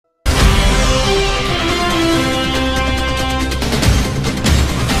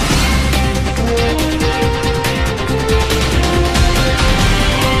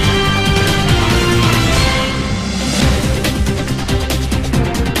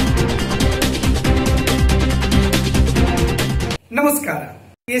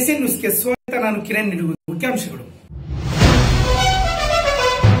ACN ನ್ಯೂಸ್ಗೆ ಸ್ವಾಗತ. ನಾನು ಕಿರಣ್. ನೀಡುವುದು ಮುಖ್ಯಾಂಶಗಳು.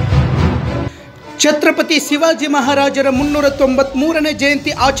 ಛತ್ರಪತಿ ಶಿವಾಜಿ ಮಹಾರಾಜರ 393ನೇ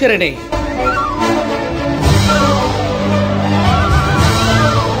ಜಯಂತಿ ಆಚರಣೆ.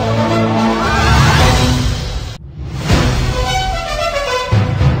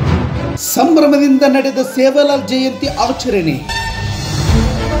 ಸಂಭ್ರಮದಿಂದ ನಡೆದ ಸೇವಾಲಾಲ್ ಜಯಂತಿ ಆಚರಣೆ.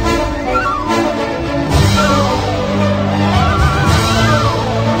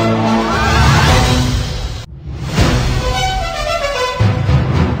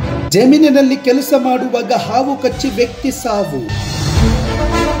 ಜಮೀನಿನಲ್ಲಿ ಕೆಲಸ ಮಾಡುವಾಗ ಹಾವು ಕಚ್ಚಿ ವ್ಯಕ್ತಿ ಸಾವು.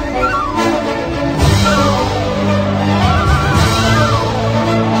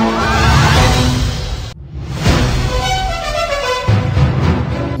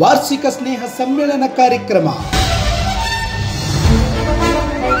 ವಾರ್ಷಿಕ ಸ್ನೇಹ ಸಮ್ಮೇಳನ ಕಾರ್ಯಕ್ರಮ.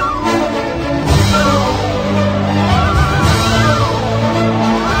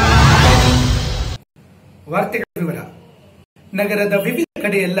 ವಾರ್ತೆಗಳ ವಿವರ. ನಗರದ ವಿವಿಧ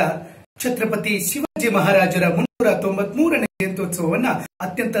ಕಡೆಯೆಲ್ಲ ಛತ್ರಪತಿ ಶಿವಾಜಿ ಮಹಾರಾಜರ 393ನೇ ಜಯಂತ್ಯೋತ್ಸವವನ್ನು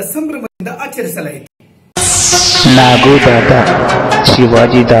ಅತ್ಯಂತ ಸಂಭ್ರಮದಿಂದ ಆಚರಿಸಲಾಯಿತು. नागू दादा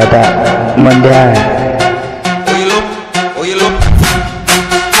शिवाजी दादा मंड्या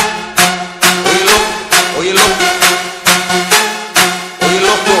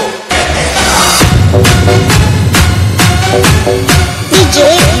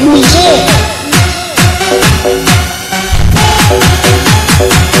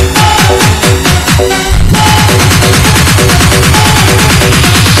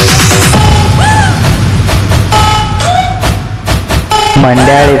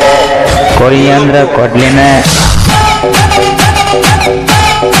ಮಂಡ್ಯಾಳಿ ಕೊಡಿ ಅಂದ್ರ ಕೊಡ್ಲಿನ.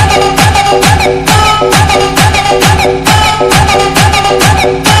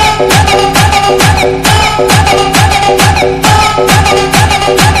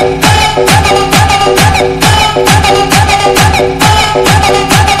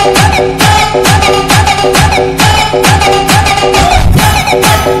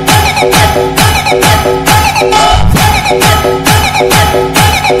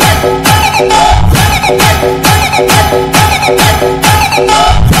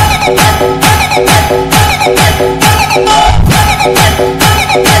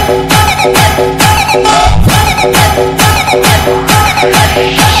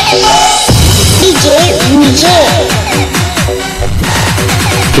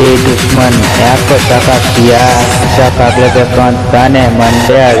 दुश्मन ಯಾಕೋ ಸಾಕಾಗ್ಲೇಬೇಕು ಅಂತಾನೆ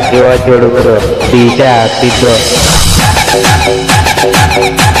ಮಂಡ್ಯಾಳ್ ಶಿವಾಜಿ ಹುಡುಗರು ಬೀಜ ಹಾಕ್ತಿದ್ರು.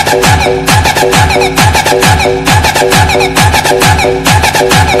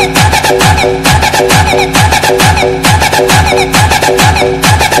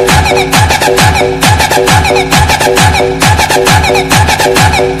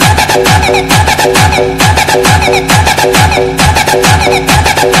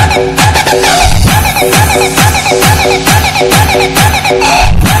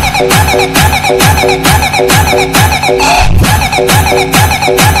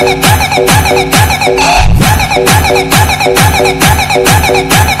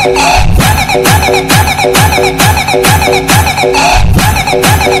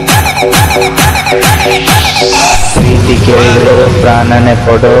 ಪ್ರೀತಿ ಕೇಳಿದ್ರು ಪ್ರಾಣನೇ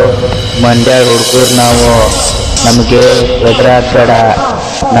ಕೊಡು ಮಂಡ್ಯ ಹುಡುಗರು ನಾವು, ನಮಗೆ ಎದುರಾಗಬೇಡ,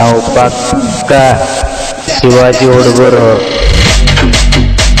 ನಾವು ಪಕ್ಕ ಶಿವಾಜಿ ಹುಡುಗರು.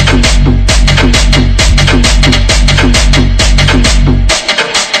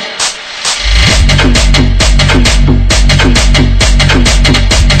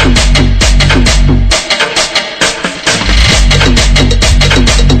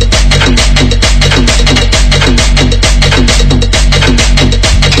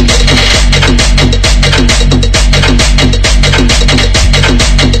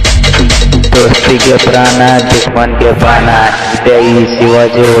 दोस्ती के प्राण दुश्मन के प्राण इतने ही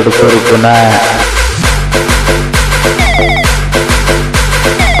शिवाजी हुडूर गुण.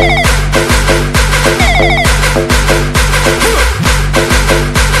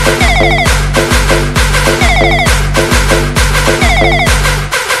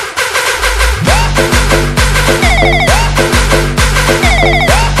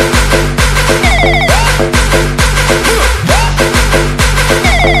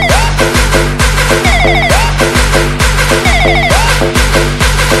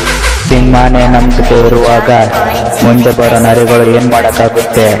 ಸಿಂಹನೇ ನಂಬಿಕೆ ಇರುವಾಗ ಮುಂದೆ ಬರೋ ನರಿಗಳು ಏನ್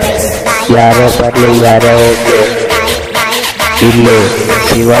ಮಾಡಕ್ಕಾಗುತ್ತೆ? ಯಾರೇ ಬರ್ಲಿ ಯಾರೇ ಹೋಗ್ಲಿ, ಇಲ್ಲಿ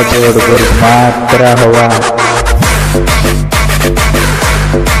ಶಿವಾಜಿ ಹುಡುಗರಿಗೆ ಮಾತ್ರ ಹವಾ.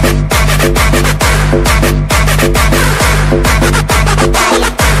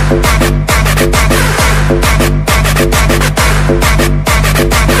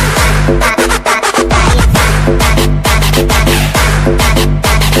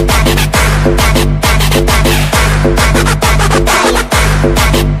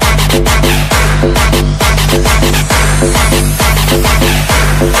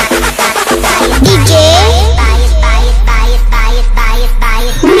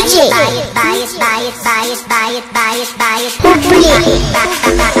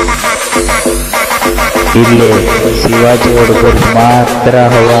 ಇಲ್ಲಿ ಶಿವಾಜಿ ಹುಡುಗರು ಮಾತ್ರ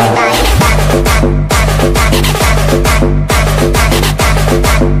ಹವಾ.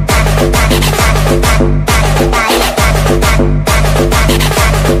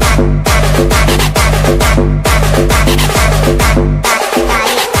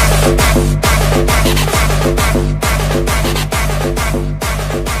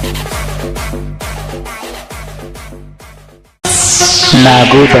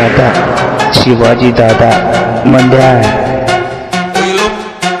 नागू दादा, शिवाजी दादा, मंड्या.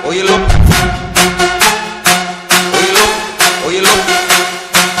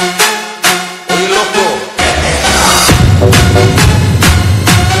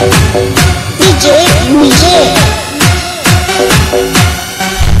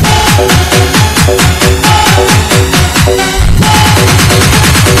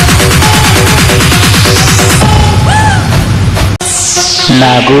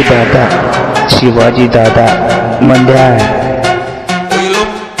 नागू दादा, शिवाजी दादा, मंड्या.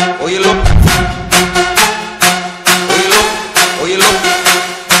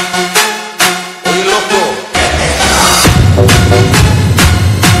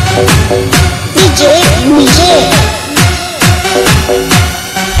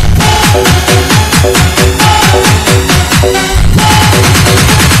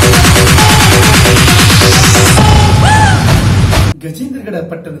 ಗಜೇಂದ್ರಗಡ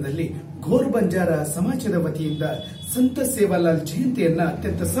ಪಟ್ಟಣದಲ್ಲಿ ಘೋರ್ ಬಂಜಾರ ಸಮಾಜದ ವತಿಯಿಂದ ಸಂತ ಸೇವಾಲಾಲ್ ಜಯಂತಿಯನ್ನ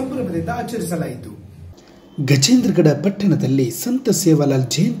ಅತ್ಯಂತ ಸಂಭ್ರಮದಿಂದ ಆಚರಿಸಲಾಯಿತು. ಗಜೇಂದ್ರಗಡ ಪಟ್ಟಣದಲ್ಲಿ ಸಂತ ಸೇವಾಲಾಲ್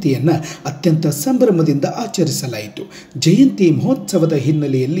ಜಯಂತಿಯನ್ನ ಅತ್ಯಂತ ಸಂಭ್ರಮದಿಂದ ಆಚರಿಸಲಾಯಿತು. ಜಯಂತಿ ಮಹೋತ್ಸವದ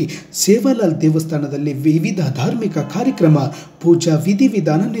ಹಿನ್ನೆಲೆಯಲ್ಲಿ ಸೇವಾಲಾಲ್ ದೇವಸ್ಥಾನದಲ್ಲಿ ವಿವಿಧ ಧಾರ್ಮಿಕ ಕಾರ್ಯಕ್ರಮ, ಪೂಜಾ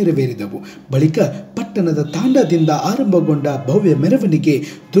ವಿಧಿವಿಧಾನ ನೆರವೇರಿದವು. ಬಳಿಕ ಪಟ್ಟಣದ ತಾಂಡಾದಿಂದ ಆರಂಭಗೊಂಡ ಭವ್ಯ ಮೆರವಣಿಗೆ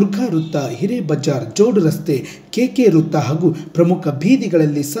ದುರ್ಗಾ ವೃತ್ತ, ಹಿರೇಬಜಾರ್, ಜೋಡು ರಸ್ತೆ, ಕೆಕೆ ವೃತ್ತ ಹಾಗೂ ಪ್ರಮುಖ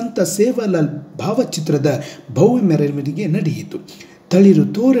ಬೀದಿಗಳಲ್ಲಿ ಸಂತ ಸೇವಾಲಾಲ್ ಭಾವಚಿತ್ರದ ಭವ್ಯ ಮೆರವಣಿಗೆ ನಡೆಯಿತು. ತಳಿರು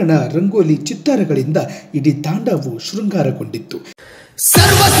ತೋರಣ, ರಂಗೋಲಿ, ಚಿತ್ತಾರಗಳಿಂದ ಇಡೀ ತಾಂಡಾವು ಶೃಂಗಾರಗೊಂಡಿತ್ತು.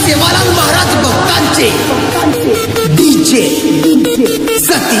 सर्व सेवालाल महाराज भक्तांचे डीजे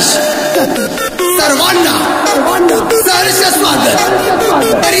सतीश सर्वांना सहर्ष स्वागत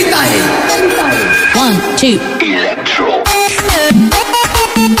करीत आहे. 1 2 electro.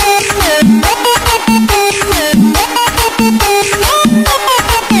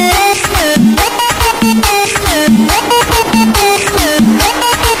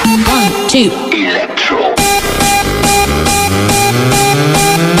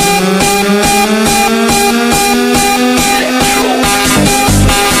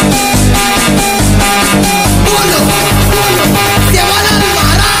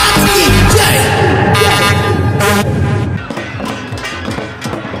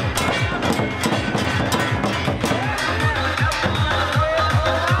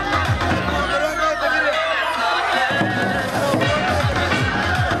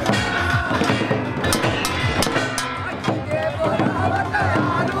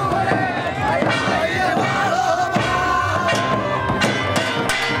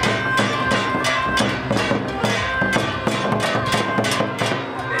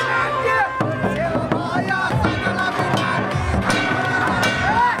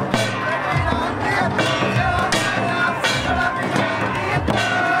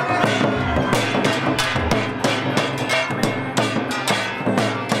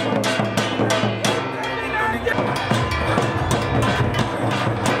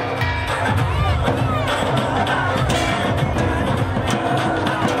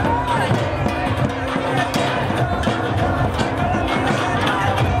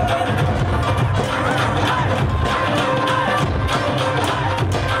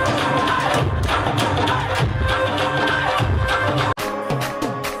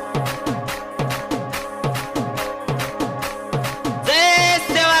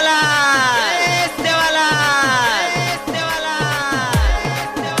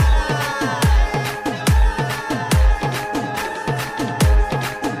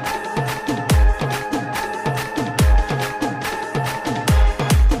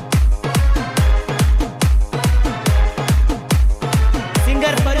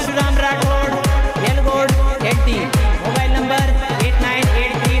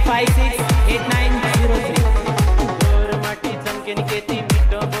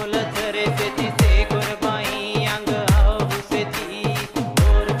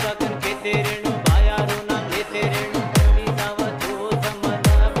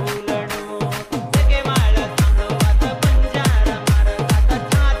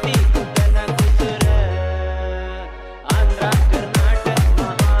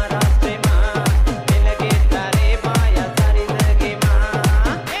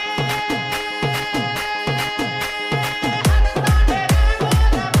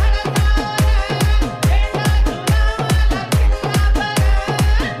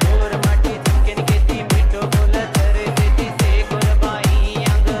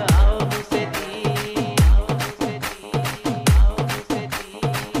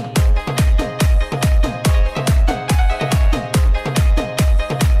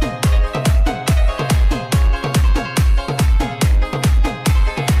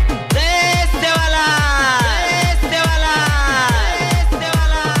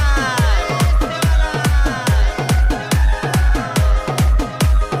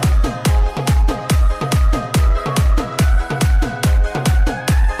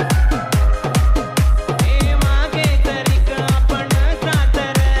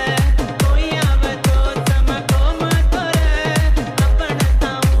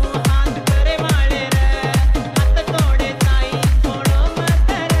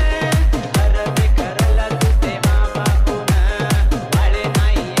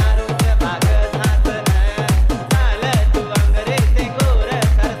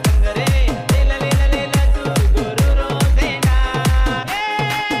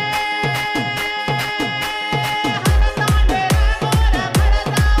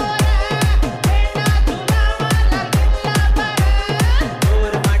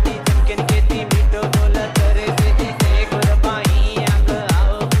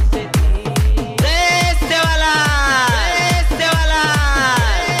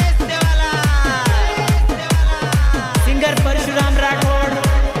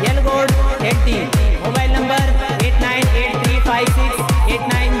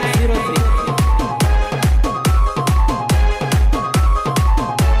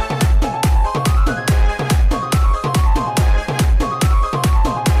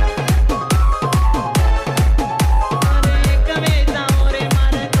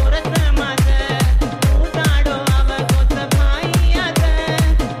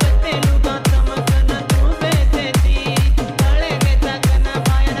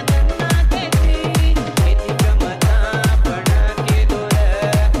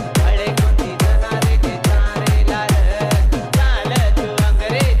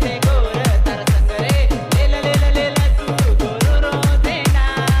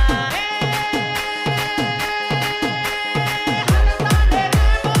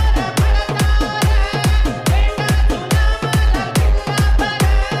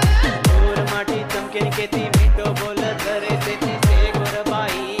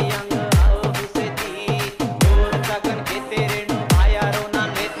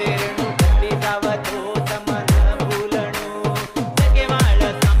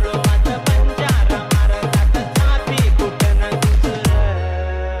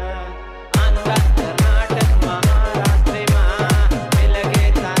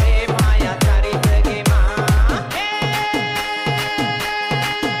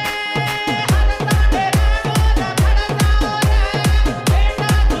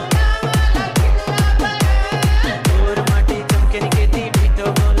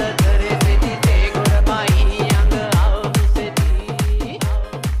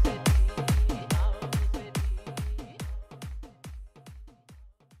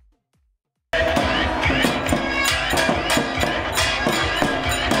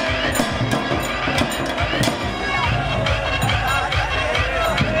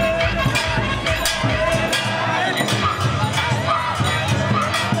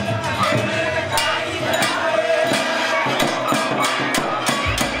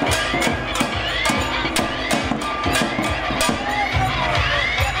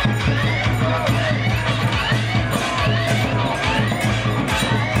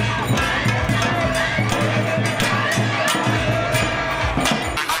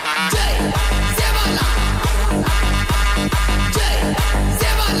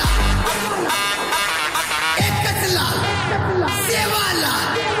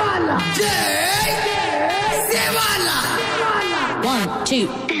 1, 2.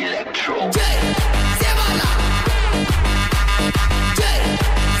 Electro. Jai Sevala. Jai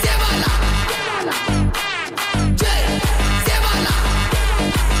Sevala. Jai Sevala.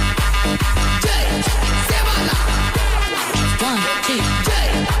 Jai Sevala. 1, 2. Jai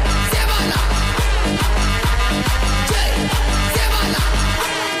Sevala. Jai Sevala.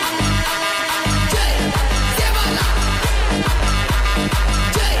 Jai Sevala.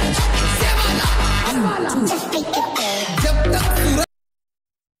 Jai Sevala. जब तक सूरज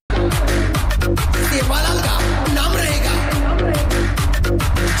सेवालाल का नाम रहेगा,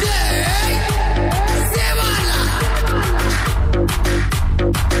 जय सेवालाल,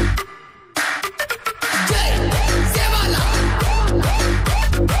 जय सेवालाल,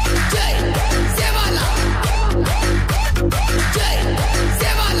 जय सेवालाल, जय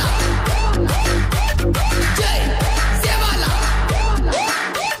सेवालाल, जय सेवालाल।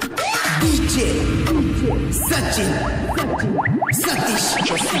 DJ Sachin, Satish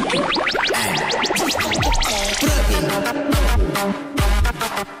and Praveen.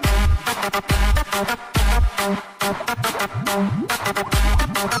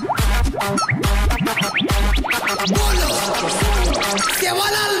 बोलो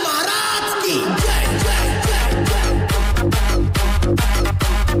सेवालाल महाराज की जय जय जय जय।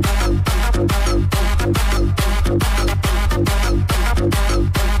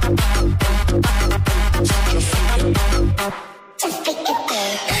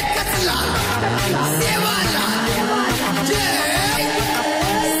 सेवालाल जय सेवालाल। जय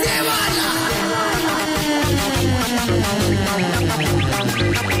सेवालाल, जय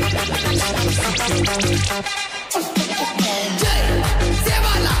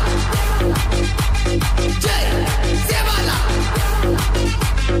सेवालाल, जय सेवालाल, जय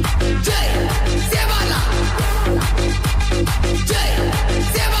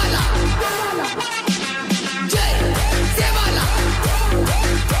सेवालाल,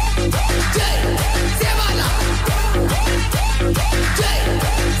 जय सेवालाल, जय सेवालाल, जय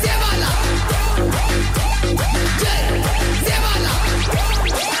सेवालाल, जय सेवालाल।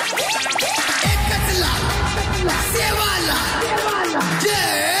 एकच लाल सेवालाल,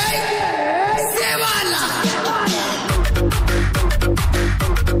 जय सेवालाल,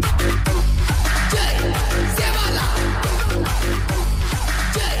 जय सेवालाल,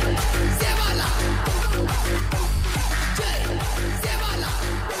 जय सेवालाल, जय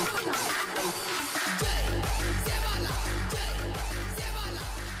सेवालाल, जय सेवालाल,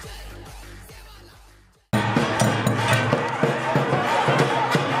 जय सेवालाल।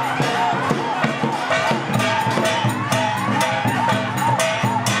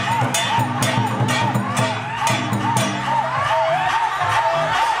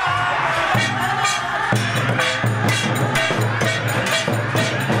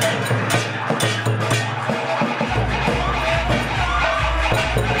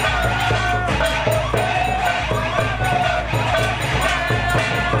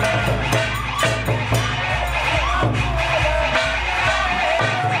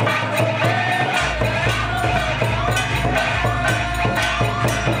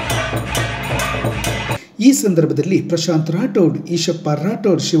 ಈ ಸಂದರ್ಭದಲ್ಲಿ ಪ್ರಶಾಂತ್ ರಾಠೋಡ್, ಈಶಪ್ಪ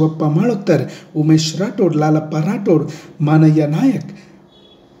ರಾಠೋಡ್, ಶಿವಪ್ಪ ಮಾಳೋತ್ತರ್, ಉಮೇಶ್ ರಾಠೋಡ್, ಲಾಲಪ್ಪ ರಾಠೋಡ್, ಮಾನಯ್ಯ ನಾಯಕ್,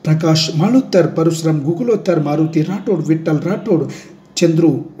 ಪ್ರಕಾಶ್ ಮಾಳೋತ್ತರ್, ಪರಶುರಾಮ್ ಗುಗುಲೋತ್ತರ್, ಮಾರುತಿ ರಾಠೋಡ್, ವಿಠಲ್ ರಾಠೋಡ್,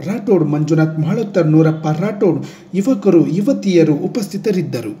 ಚಂದ್ರು ರಾಠೋಡ್, ಮಂಜುನಾಥ್ ಮಾಳೋತ್ತರ್, ನೂರಪ್ಪ ರಾಠೋಡ್, ಯುವಕರು ಯುವತಿಯರು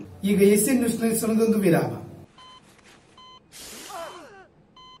ಉಪಸ್ಥಿತರಿದ್ದರು. ಈಗ ಎಸ್ಎನ್ ನ್ಯೂಸ್ನಲ್ಲಿ ಸಮಯದೊಂದು ವಿರಾಮ.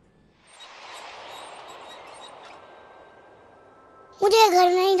 मुझे घर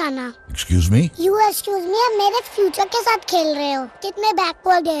नहीं जाना। Excuse me? You excuse me, आप मेरे फ्यूचर के साथ खेल रहे हो। कितने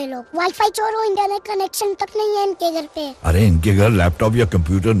बैकवर्ड है लोग, वाईफाई चोर हो, इंटरनेट कनेक्शन तक नहीं है इनके घर पे। अरे इनके घर लैपटॉप या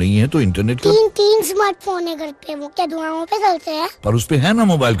कंप्यूटर नहीं है तो इंटरनेट का तीन स्मार्टफोन है घर पे, वो क्या धुआं पे चलते हैं? पर उस पे है ना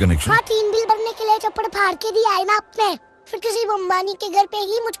मोबाइल कनेक्शन। हाँ, 3 बिल भरने के लिए चप्पड़ फाड़ के दिया है ना आपने। फिर किसी अंबानी के घर पे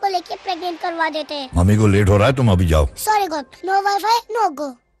ही मुझको लेके प्रेग्नेंट करवा देते हैं। मम्मी को लेट हो रहा है, तुम अभी जाओ। Sorry God, no wifi no गो।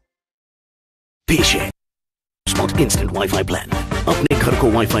 पेश है स्मार्ट इंस्टेंट वाईफाई प्लान, अपने घर को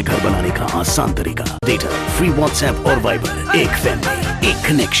वाईफाई घर बनाने का आसान तरीका। डेटा फ्री, व्हाट्सएप और वाइबर, एक फैमिली, एक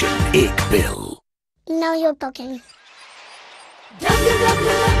कनेक्शन, एक bill. Now you are talking.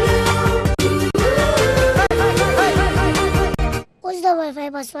 What's the Wi-Fi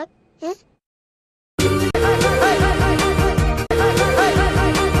password?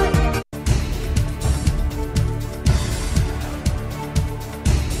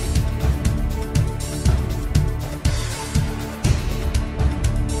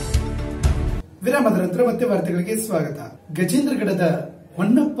 ವಿರಾಮದ ನಂತರ ಮತ್ತೆ ವಾರ್ತೆಗಳಿಗೆ ಸ್ವಾಗತ. ಗಜೇಂದ್ರಗಡದ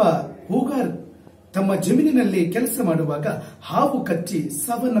ಹೊನ್ನಪ್ಪ ಹೂಗಾರ್ ತಮ್ಮ ಜಮೀನಿನಲ್ಲಿ ಕೆಲಸ ಮಾಡುವಾಗ ಹಾವು ಕಚ್ಚಿ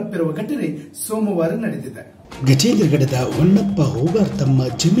ಸಾವನ್ನಪ್ಪಿರುವ ಘಟನೆ ಸೋಮವಾರ ನಡೆದಿದೆ. ಗಜೇಂದ್ರಗಡದ ಹೊನ್ನಪ್ಪ ಹೋಗಾರ್ ತಮ್ಮ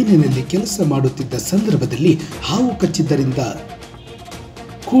ಜಮೀನಿನಲ್ಲಿ ಕೆಲಸ ಮಾಡುತ್ತಿದ್ದ ಸಂದರ್ಭದಲ್ಲಿ ಹಾವು ಕಚ್ಚಿದ್ದರಿಂದ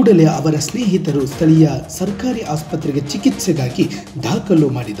ಕೂಡಲೇ ಅವರ ಸ್ನೇಹಿತರು ಸ್ಥಳೀಯ ಸರ್ಕಾರಿ ಆಸ್ಪತ್ರೆಗೆ ಚಿಕಿತ್ಸೆಗಾಗಿ ದಾಖಲು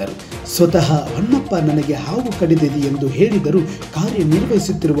ಮಾಡಿದರು. ಸ್ವತಃ ಹೊನ್ನಪ್ಪ ನನಗೆ ಹಾವು ಕಡಿದಿದೆ ಎಂದು ಹೇಳಿದರೂ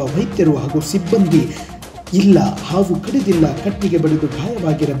ಕಾರ್ಯನಿರ್ವಹಿಸುತ್ತಿರುವ ವೈದ್ಯರು ಹಾಗೂ ಸಿಬ್ಬಂದಿ ಇಲ್ಲ, ಹಾವು ಕಡಿದಿಲ್ಲ, ಕಟ್ಟಿಗೆ ಬಡಿದು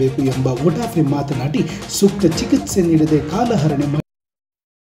ಗಾಯವಾಗಿರಬೇಕು ಎಂಬ ಉಡಾಫೆ ಮಾತನಾಡಿ ಸೂಕ್ತ ಚಿಕಿತ್ಸೆ ನೀಡದೆ ಕಾಲಹರಣೆ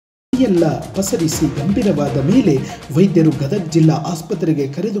ಎಲ್ಲ ಪಸರಿಸಿ ಗಂಭೀರವಾದ ಮೇಲೆ ವೈದ್ಯರು ಗದಗ ಜಿಲ್ಲಾ ಆಸ್ಪತ್ರೆಗೆ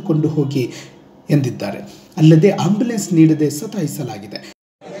ಕರೆದುಕೊಂಡು ಹೋಗಿ ಎಂದಿದ್ದಾರೆ. ಅಲ್ಲದೆ ಆಂಬ್ಯುಲೆನ್ಸ್ ನೀಡದೆ ಸತಾಯಿಸಲಾಗಿದೆ.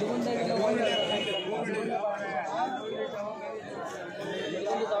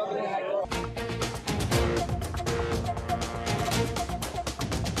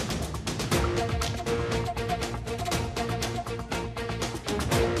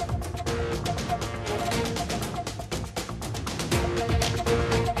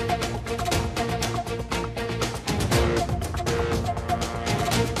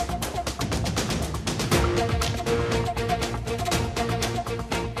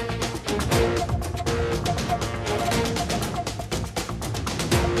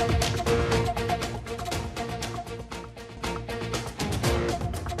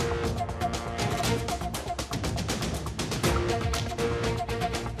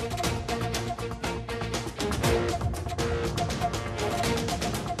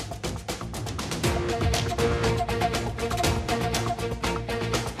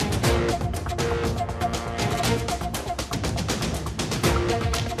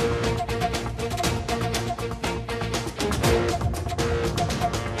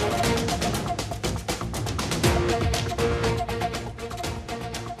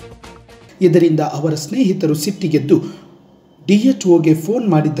 ಇದರಿಂದ ಅವರ ಸ್ನೇಹಿತರು ಸಿಟ್ಟಿಗೆದ್ದು DHOಗೆ ಫೋನ್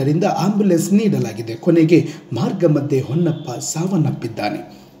ಮಾಡಿದ್ದರಿಂದ ಆಂಬ್ಯುಲೆನ್ಸ್ ನೀಡಲಾಗಿದೆ. ಕೊನೆಗೆ ಮಾರ್ಗ ಮಧ್ಯೆ ಹೊನ್ನಪ್ಪ ಸಾವನ್ನಪ್ಪಿದ್ದಾನೆ.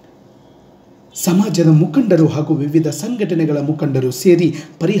 ಸಮಾಜದ ಮುಖಂಡರು ಹಾಗೂ ವಿವಿಧ ಸಂಘಟನೆಗಳ ಮುಖಂಡರು ಸೇರಿ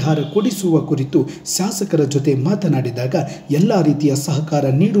ಪರಿಹಾರ ಕೊಡಿಸುವ ಕುರಿತು ಶಾಸಕರ ಜೊತೆ ಮಾತನಾಡಿದಾಗ ಎಲ್ಲ ರೀತಿಯ ಸಹಕಾರ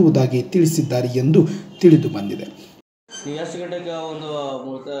ನೀಡುವುದಾಗಿ ತಿಳಿಸಿದ್ದಾರೆ ಎಂದು ತಿಳಿದು ಬಂದಿದೆ. ನೀವು ಎಷ್ಟು ಗಂಟೆಗೆ ಒಂದು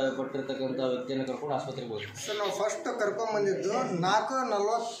ಮೃತಪಟ್ಟಿರ್ತಕ್ಕಂಥ ವ್ಯಕ್ತಿಯನ್ನು ಕರ್ಕೊಂಡು ಆಸ್ಪತ್ರೆಗೆ ಹೋಗಿ ಸರ್? ನಾವು ಫಸ್ಟ್ ಕರ್ಕೊಂಬಂದಿದ್ದು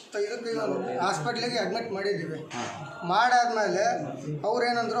 4:45ಕ್ಕೆ ಹಾಸ್ಪಿಟ್ಲಿಗೆ ಅಡ್ಮಿಟ್ ಮಾಡಿದ್ದೀವಿ. ಮಾಡಾದ್ಮೇಲೆ ಅವ್ರು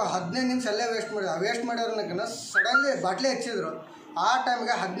ಏನಂದ್ರು 15 ನಿಮಿಷ ಅಲ್ಲೇ ವೇಸ್ಟ್ ಮಾಡ್ಯಾರನ್ನಕನ ಸಡನ್ಲಿ ಬಾಟ್ಲಿ ಹಚ್ಚಿದ್ರು. ಆ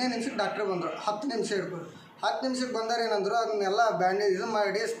ಟೈಮ್ಗೆ 15 ನಿಮಿಷಕ್ಕೆ ಡಾಕ್ಟ್ರ್ ಬಂದರು. 10 ನಿಮಿಷ ಹಿಡ್ಕೊಂಡು 10 ನಿಮಿಷಕ್ಕೆ ಬಂದಾರೆ ಏನಂದ್ರು ಅದನ್ನೆಲ್ಲ ಬ್ಯಾಂಡೇಜ್ ಇದು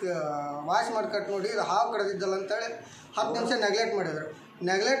ಮಾಡಿ ವಾಶ್ ಮಾಡಿ ಕಟ್ ನೋಡಿ ಇದು ಹಾವು ಕಡ್ದಿದ್ದಲ್ಲ ಅಂತೇಳಿ 10 ನಿಮಿಷ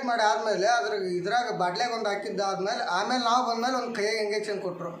ನೆಗ್ಲೆಕ್ಟ್ ಮಾಡಿ ಆದಮೇಲೆ ಇದ್ರಾಗ ಬಾಟ್ಲಿಯಾಗ ಒಂದು ಹಾಕಿದ್ದಾದ್ಮೇಲೆ ಆಮೇಲೆ ನಾವು ಬಂದಮೇಲೆ ಒಂದು ಕೈಯಾಗ ಇಂಜೆಕ್ಷನ್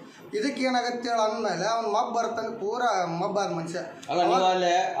ಕೊಟ್ಟರು. ಇದಕ್ಕೆ ಏನಾಗುತ್ತೆ ಹೇಳಿ ಅಂದಮೇಲೆ ಅವ್ನು ಮಬ್ಬು ಬರ್ತಂದು ಪೂರಾ ಮಬ್ಬಾದ ಮನುಷ್ಯ.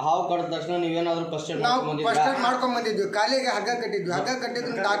 ಹಾವು ಕಡ್ದ ತಕ್ಷಣ ನೀವೇನಾದ್ರೂ ಫಸ್ಟ್ ಏಡ್ ಮಾಡ್ಕೊಂಡ್ ಬಂದಿದ್ವಿ. ಕಾಲಿಗೆ ಹಗ್ಗ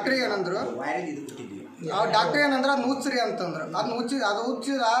ಕಟ್ಟಿದ್ದು ಡಾಕ್ಟ್ರಿ ಏನಂದ್ರು ಡಾಕ್ಟ್ರ್ ಏನಂದ್ರೆ ಅದು ಹುಚ್ಚ್ರಿ ಅಂತಂದ್ರು. ಅದು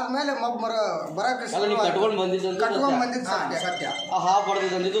ಹುಚ್ಚಿದಾದ್ಮೇಲೆ ಮಬ್ಬು ಬರಕ್ಕೆ ಕಟ್ಕೊಂಡ್ ಬಂದಿದ್ದು ಸತ್ಯ. ಹಾವು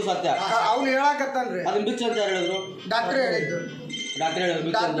ಕಡ್ದಿದ್ದು ಸತ್ಯ. ಅವ್ನು ಹೇಳಕತ್ತಾನ್ರಿ ಅದನ್ನ ಬಿಚ್ಚು ಅಂತ ಹೇಳಿದ್ರು. ಡಾಕ್ಟ್ರೇ ಹೇಳಿದ್ದು.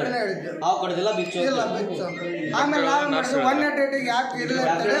 ಹಾವು ಕಡ್ದಿಲ್ಲ ಬಿಚ್ಚು. ಆಮೇಲೆ ನಾವು 188ಗೆ ಯಾಕೆ ಇರಲಿಲ್ಲ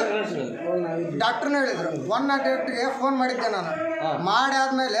ಅಂತೇಳಿ ಡಾಕ್ಟ್ರನ್ನ ಹೇಳಿದ್ರು. 188ಗೆ ಫೋನ್ ಮಾಡಿದ್ದೆ ನಾನು. ಮಾಡಿ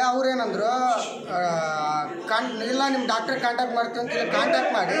ಆದ್ಮೇಲೆ ಅವ್ರೇನಂದ್ರು ಇಲ್ಲ ನಿಮ್ಮ ಡಾಕ್ಟ್ರ್ ಕಾಂಟ್ಯಾಕ್ಟ್ ಮಾಡ್ತೀವಿ ಅಂತ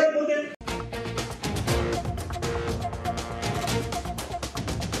ಕಾಂಟ್ಯಾಕ್ಟ್ ಮಾಡಿ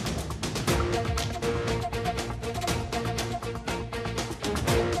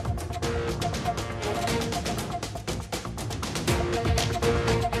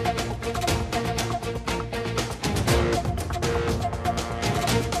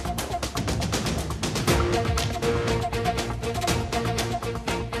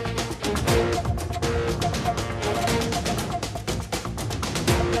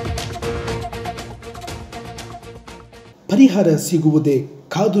ಪರಿಹಾರ ಸಿಗುವುದೇ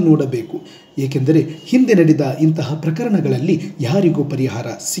ಕಾದು ನೋಡಬೇಕು. ಏಕೆಂದರೆ ಹಿಂದೆ ನಡೆದ ಇಂತಹ ಪ್ರಕರಣಗಳಲ್ಲಿ ಯಾರಿಗೂ ಪರಿಹಾರ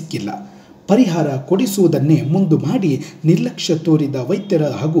ಸಿಕ್ಕಿಲ್ಲ. ಪರಿಹಾರ ಕೊಡಿಸುವುದನ್ನೇ ಮುಂದು ಮಾಡಿ ನಿರ್ಲಕ್ಷ್ಯ ತೋರಿದ ವೈದ್ಯರ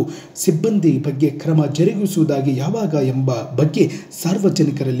ಹಾಗೂ ಸಿಬ್ಬಂದಿ ಬಗ್ಗೆ ಕ್ರಮ ಜರುಗಿಸುವುದಾಗಿ ಯಾವಾಗ ಎಂಬ ಬಗ್ಗೆ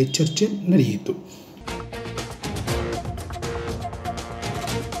ಸಾರ್ವಜನಿಕರಲ್ಲಿ ಚರ್ಚೆ ನಡೆಯಿತು.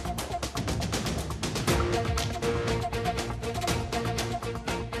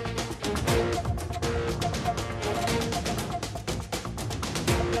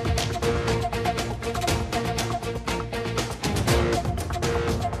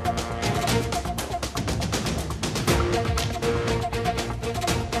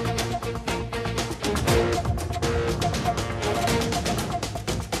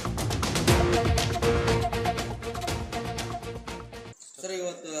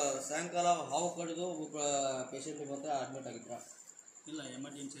 ಸಾಯಂಕಾಲ ಹಾವು ಕಡಿದು ಪೇಷಂಟ್ ಮಾತ್ರ ಅಡ್ಮಿಟ್ ಆಗಿದ್ರ? ಇಲ್ಲ,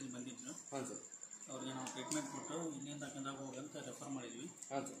 ಎಮರ್ಜೆನ್ಸಿಯಲ್ಲಿ ಬಂದಿದ್ರು. ಹಾಂ ಸರ್. ಅವ್ರಿಗೆ ನಾವು ಟ್ರೀಟ್ಮೆಂಟ್ ಕೊಟ್ಟು ಇಲ್ಲಿಂದ ಕೆಂದಾಗ ಹೋಗಂತ ರೆಫರ್ ಮಾಡಿದ್ವಿ.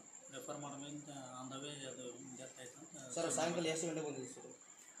 ಹಾಂ ಸರ್. ರೆಫರ್ ಮಾಡೋದ್ರಿಂದ ಆನ್ ದ ವೇ ಅದು ಡೆತ್ ಆಯ್ತು ಅಂತ. ಸರ್ ಸಾಯಂಕಾಲ ಎಷ್ಟು ಗಂಟೆಗೆ ಬಂದಿದ್ದು ಸರ್?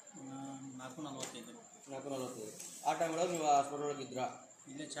 4:45. 4:45. ಆ ಟೈಮ್ ಒಳಗೆ ನೀವು ಹಾಸ್ಪಿಟಲ್ ಒಳಗೆ ಇದ್ರಾ?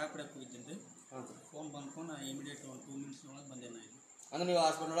 ಇಲ್ಲೇ ಚಾ ಕುಡಿಯೋಕೆ ಹೋಗಿದ್ದೀನಿ ರೀ. ಹಾಂ ಸರ್. ಫೋನ್ ಬಂದ್ಕೊಂಡು ಇಮಿಡಿಯೇಟ್ ಒಂದು 2 ಮಿನಿಟ್ಸ್ ಒಳಗೆ ಬಂದೆ ನಾನು. ಅಂದರೆ ನೀವು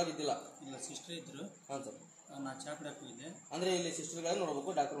ಹಾಸ್ಪಿಟಲ್ ಒಳಗೆ ಇದ್ದಿಲ್ಲ? ಇಲ್ಲ, ಸಿಸ್ಟರ್ ಇದ್ದರು. ಹಾಂ ಸರ್. ನಾನು ಚಾ ಕುಡಿಯೋಕೆ ಹೋಗಿದ್ದೆ. ಅಂದರೆ ಇಲ್ಲಿ ಸಿಸ್ಟರ್ಗಳನ್ನ ನೋಡಬೇಕು,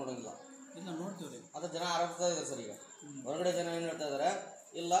 ಡಾಕ್ಟರ್ ನೋಡೋಂಗಿಲ್ಲ? ಇಲ್ಲ, ನೋಡ್ತೀವಿ ರೀ. ಅದು ಜನ ಆರೋಗ್ತಾ ಇದೆ ಸರ್. ಈಗ ಹೊರಗಡೆ ಜನ ಏನು ಹೇಳ್ತಾ ಇದ್ದಾರೆ,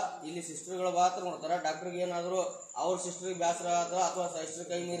 ಇಲ್ಲ ಇಲ್ಲಿ ಸಿಸ್ಟರ್ಗಳು ಮಾತ್ರ ನೋಡ್ತಾರೆ, ಡಾಕ್ಟ್ರಿಗೆ ಏನಾದರೂ ಅವ್ರ ಸಿಸ್ಟ್ರಿಗೆ ಬೇಸರ ಆದ್ರೆ ಅಥವಾ ಸಿಸ್ಟರ್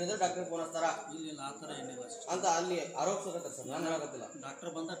ಕೈ ಮೀರಿದ್ರೆ ಡಾಕ್ಟ್ರಿಗೆ ಫೋನ್ ಹಚ್ತಾರ? ಇಲ್ಲ, ಆ ಥರ ಏನಿಲ್ಲ ಅಂತ ಅಲ್ಲಿ ಆರೋಪಿಸಕತ್ತಾರೆ ಸರ್. ನಾನು ಹೇಳಕತ್ತಿಲ್ಲ.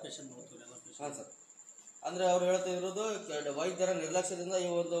 ಡಾಕ್ಟರ್ ಬಂದ ಪೇಷಂಟ್ ನೋಡ್ತೀವಿ ಎಲ್ಲ. ಹಾಂ ಸರ್. ಅಂದರೆ ಅವ್ರು ಹೇಳ್ತಾ ಇರೋದು ವೈದ್ಯರ ನಿರ್ಲಕ್ಷ್ಯದಿಂದ ಈ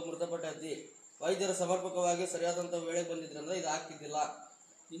ಒಂದು ಮೃತಪಟ್ಟೈತಿ. ವೈದ್ಯರು ಸಮರ್ಪಕವಾಗಿ ಸರಿಯಾದಂಥ ವೇಳೆಗೆ ಬಂದಿದ್ರಂದ್ರೆ ಇದು ಆಗ್ತಿದ್ದಿಲ್ಲ.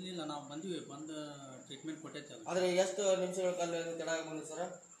 ಇಲ್ಲ, ನಾವು ಬಂದ್ವಿ, ಬಂದು ಟ್ರೀಟ್ಮೆಂಟ್ ಕೊಟ್ಟೈತೆ. ಆದರೆ ಎಷ್ಟು ನಿಮಿಷಗಳ ಕಾಲ ತಡವಾಗಿ ಬಂದಿದೆ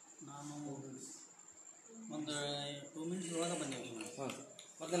ಸರ್? ನಾನು ಒಂದು 2 ಮಿನಿಟ್ಸ್ ಒಳಗೆ ಬಂದಿದ್ದೀವಿ. ಹಾಂ.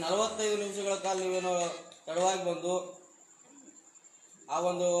 ಮತ್ತು 45 ನಿಮಿಷಗಳ ಕಾಲ ನೀವೇನೋ ತಡವಾಗಿ ಬಂದು ಆ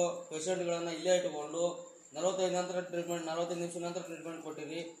ಒಂದು ಪೇಷಂಟ್ಗಳನ್ನು ಇಲ್ಲೇ ಇಟ್ಟುಕೊಂಡು 45 ನಿಮಿಷ ನಂತರ ಟ್ರೀಟ್ಮೆಂಟ್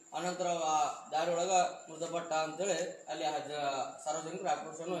ಕೊಟ್ಟಿರಿ. ಆನಂತರ ದಾರಿ ಒಳಗೆ ಮೃತಪಟ್ಟ ಅಂತೇಳಿ ಅಲ್ಲಿ ಸಾರ್ವಜನಿಕರು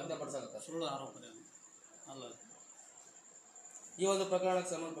ಆಕ್ರೋಶವನ್ನು ವ್ಯಕ್ತಪಡಿಸಕತ್ತಾರೆ. ಸುಳ್ಳು ಆರೋಪ ಅಲ್ಲ. ಈ ಒಂದು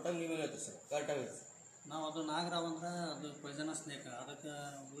ಪ್ರಕರಣಕ್ಕೆ ಸಂಬಂಧಪಟ್ಟಾಗ ನೀವೇನು ಹೇಳ್ತೀರಿ ಸರ್? ಕರೆಕ್ಟಾಗಿ ಸರ್. ನಾವು ಅದು ನಾಗರಾವ್ ಅಂದ್ರೆ ಅದು ಪಾಯ್ಸನಸ್ ಸ್ನೇಕ್, ಅದಕ್ಕೆ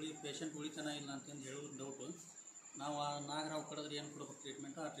ಪೇಷಂಟ್ ಉಳಿತಾನ ಇಲ್ಲ ಅಂತಂದು ಹೇಳೋದು ಡೌಟು. ನಾವು ಆ ನಾಗರಾವ್ ಕಡಿದ್ರೆ ಏನು ಕೊಡ್ಬೇಕು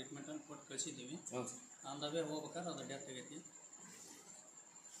ಟ್ರೀಟ್ಮೆಂಟು, ಆ ಟ್ರೀಟ್ಮೆಂಟನ್ನು ಕೊಟ್ಟು ಕಳಿಸಿದ್ದೀವಿ. ಆನ್ ದ ವೇ ಹೋಗ್ಬೇಕಾದ್ರೆ ಅದು ಡೆತ್ ಆಗೈತಿ.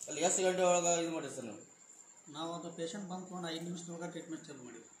 ಅಲ್ಲಿ ಎಷ್ಟು ಗಂಟೆ ಒಳಗೆ ಇದು ಮಾಡಿರಿ ಸರ್ ನೀವು? ನಾವು ಅದು ಪೇಷಂಟ್ ಬಂದ್ಕೊಂಡು 5 ನಿಮಿಷದೊಳಗೆ ಟ್ರೀಟ್ಮೆಂಟ್ ಚಾಲು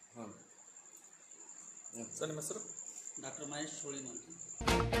ಮಾಡಿವಿ. ಹಾಂ ಸರ್. ನಿಮ್ಮ ಹೆಸರು? ಡಾಕ್ಟರ್ ಮಹೇಶ್ ಸೋಳಿನ್ ಅಂತ.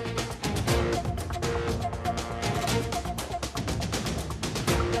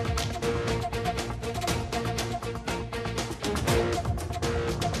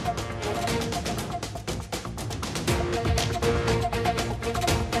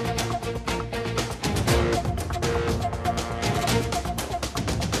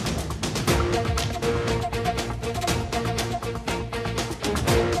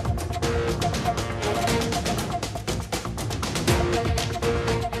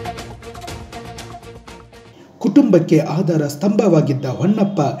 ಕುಟುಂಬಕ್ಕೆ ಆಧಾರ ಸ್ತಂಭವಾಗಿದ್ದ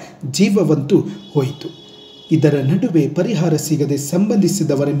ಹೊನ್ನಪ್ಪ ಜೀವವಂತೂ ಹೋಯಿತು. ಇದರ ನಡುವೆ ಪರಿಹಾರ ಸಿಗದೆ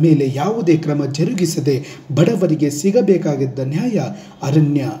ಸಂಬಂಧಿಸಿದವರ ಮೇಲೆ ಯಾವುದೇ ಕ್ರಮ ಜರುಗಿಸದೆ ಬಡವರಿಗೆ ಸಿಗಬೇಕಾಗಿದ್ದ ನ್ಯಾಯ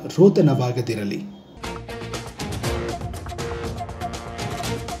ಅರಣ್ಯ ರೋದನವಾಗದಿರಲಿ.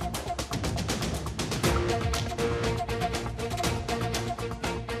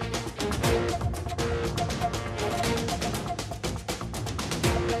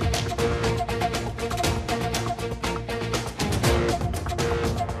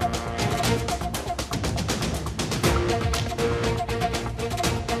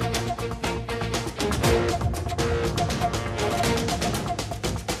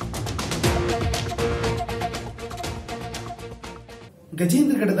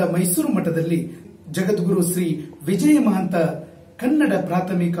 ಗಜೇಂದ್ರಗಡದ ಮೈಸೂರು ಮಠದಲ್ಲಿ ಜಗದ್ಗುರು ಶ್ರೀ ವಿಜಯ ಮಹಂತ ಕನ್ನಡ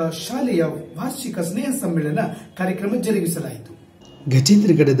ಪ್ರಾಥಮಿಕ ಶಾಲೆಯ ವಾರ್ಷಿಕ ಸ್ನೇಹ ಸಮ್ಮೇಳನ ಕಾರ್ಯಕ್ರಮ ಜರುಗಿಸಲಾಯಿತು.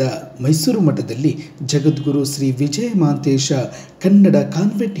 ಗಜೇಂದ್ರಗಡದ ಮೈಸೂರು ಮಠದಲ್ಲಿ ಜಗದ್ಗುರು ಶ್ರೀ ವಿಜಯ ಮಹಾಂತೇಶ ಕನ್ನಡ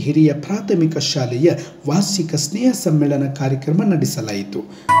ಕಾನ್ವೆಂಟ್ ಹಿರಿಯ ಪ್ರಾಥಮಿಕ ಶಾಲೆಯ ವಾರ್ಷಿಕ ಸ್ನೇಹ ಸಮ್ಮೇಳನ ಕಾರ್ಯಕ್ರಮ ನಡೆಸಲಾಯಿತು.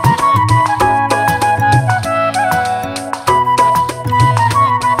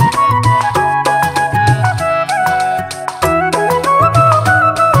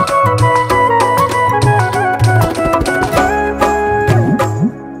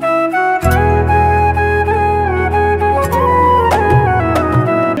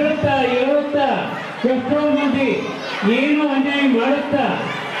 ಏನು ಅನ್ಯಾಯ ಮಾಡುತ್ತಾ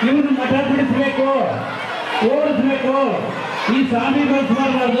ಇವನು ಮಠ ಬಿಡಿಸ್ಬೇಕು, ಓಡಿಸ್ಬೇಕು, ಈ ಸ್ವಾಮಿ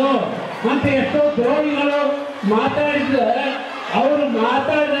ಬಳಸಬಾರ್ದು ಅಂತ ಎಷ್ಟೋ ದ್ರೋಹಿಗಳು ಮಾತಾಡಿದ್ರೆ ಅವರು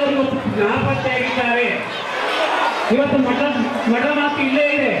ಮಾತಾಡಿದವರು ಇವತ್ತು ನಾಪತ್ತೆಯಾಗಿದ್ದಾರೆ. ಇವತ್ತು ಮಠ ಮಾತು ಇಲ್ಲೇ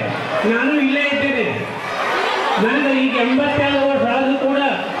ಇದೆ, ನಾನು ಇಲ್ಲೇ ಇದ್ದೇನೆ. ನನಗೆ ಈಗ 82 ವರ್ಷ ಆದರೂ ಕೂಡ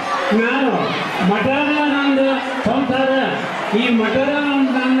ನಾನು ಮಠದ ನಂದು ಸಂಸಾರ, ಈ ಮಠದ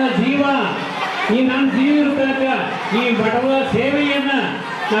ನನ್ನ ಜೀವ, ಈ ನನ್ನ ಜೀವ ತನಕ ಈ ಮಠದ ಸೇವೆಯನ್ನ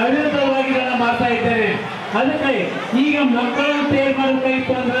ಅವಿರತವಾಗಿ ನಾನು ಮಾಡ್ತಾ ಇದ್ದೇನೆ. ಅದಕ್ಕೆ ಈಗ ಮಕ್ಕಳನ್ನು ತಯಾರು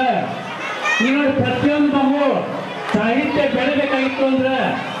ಮಾಡಬೇಕಾಗಿತ್ತು ಅಂದ್ರೆ ಈಗ ಪ್ರತಿಯೊಂದು ಮಗು ಸಾಹಿತ್ಯ ಬೆಳೆಬೇಕಾಗಿತ್ತು ಅಂದ್ರೆ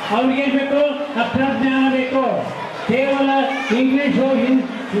ಅವ್ರಿಗೆ ಬೇಕು ಅಕ್ಷರಜ್ಞಾನ ಬೇಕು. ಕೇವಲ ಇಂಗ್ಲೀಷು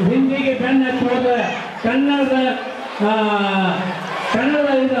ಹಿಂದಿಗೆ ಬೆನ್ನು ಹಚ್ಚೋದ್ರೆ ಕನ್ನಡ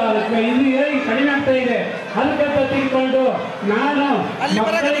ಇದು ಹೇಳಿ ಕಡಿಮೆ ಆಗ್ತಾ ಇದೆ. ಅದಕ್ಕೆ ತಿಳ್ಕೊಂಡು ನಾನು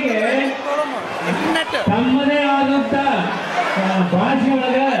ಮಕ್ಕಳಿಗೆ ತಮ್ಮದೇ ಆದಂತ ಭಾಷೆ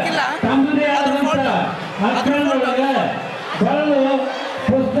ಒಳಗ ತಮ್ಮದೇ ಆದಂತ ಅಕ್ಷರದೊಳಗ ಬರೆದು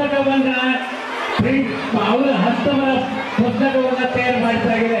ಪುಸ್ತಕವನ್ನ ಅವರ ಹಸ್ತವರ ಪುಸ್ತಕವನ್ನ ತಯಾರು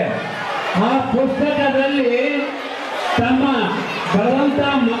ಮಾಡ್ತಾ ಇದೆ. ಆ ಪುಸ್ತಕದಲ್ಲಿ ತಮ್ಮ ಬರುವಂತ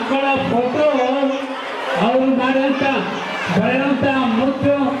ಮಕ್ಕಳ ಫೋಟೋ, ಅವರು ಬರೆಯುವಂತ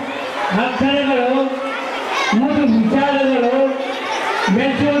ಮುದ್ದು ಅಕ್ಷರಗಳು, ಮುದ್ದು ವಿಚಾರಗಳು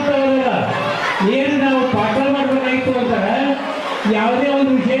ಮೆಚ್ಚುವಂಥವಲ್ಲ. ಏನು ನಾವು ಪಾಠ ಮಾಡಬೇಕಾಗಿತ್ತು ಅಂದ್ರೆ, ಯಾವುದೇ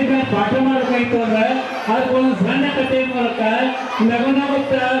ಒಂದು ವಿಷಯದ ಮೇಲೆ ಪಾಠ ಮಾಡಬೇಕಾಗಿತ್ತು ಅಂದ್ರೆ ಅದಕ್ಕೊಂದು ಸಣ್ಣ ಕಥೆಯ ಮೂಲಕ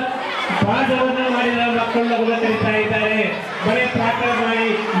ನಗುತ್ತ ಪಾಠವನ್ನು ಮಾಡಿದ ಮಕ್ಕಳು ನಗುತ್ತ ಕಲಿತಾ ಇದ್ದಾರೆ. ಬರೀ ಪಾಠ ಮಾಡಿ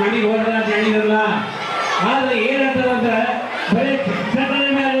ಮನೆಗೆ ಹೋದ ಹೇಳಿರಲ್ಲ. ಆದ್ರೆ ಏನಾಗ್ತದೆ ಅಂದ್ರೆ ಬರೀ ಶಿಕ್ಷಕರ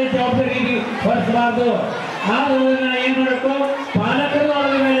ಮೇಲೆ ಜವಾಬ್ದಾರಿ ಹೊರಿಸಬಾರ್ದು. ಆದ್ರೆ ಏನ್ ಮಾಡಬೇಕು, ಪಾಲಕರು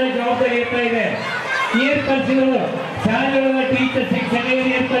ಅವರ ಮೇಲೆ ಜವಾಬ್ದಾರಿ ಇರ್ತಾ ಇದೆ. ಏನ್ ಕಲಿಸಿದ್ರು ಶಾಲೆಗಳ ಟೀಚರ್ ಶಿಕ್ಷಕರು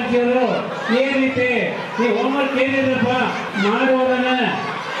ಏನ್ ಕಲಿಸಿದ್ರು, ಏನ್ ರೀತಿ ನೀವು ಹೋಮ್ವರ್ಕ್ ಏನಿದ್ರಪ್ಪ ಮಾಡುವುದನ್ನ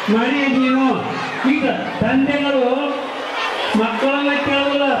ಮಾಡಿ. ನೀನು ಈಗ ತಂದೆಗಳು ಮಕ್ಕಳನ್ನ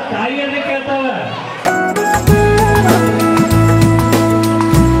ಕೇಳೋದಿಲ್ಲ, ತಾಯಿಯನ್ನ ಕೇಳ್ತಾವ.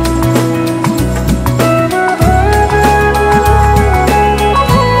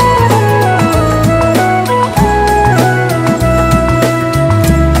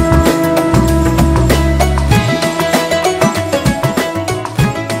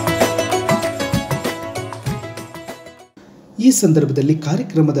 ಈ ಸಂದರ್ಭದಲ್ಲಿ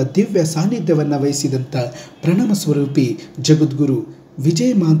ಕಾರ್ಯಕ್ರಮದ ದಿವ್ಯ ಸಾನ್ನಿಧ್ಯವನ್ನು ವಹಿಸಿದಂಥ ಪ್ರಣವ ಸ್ವರೂಪಿ ಜಗದ್ಗುರು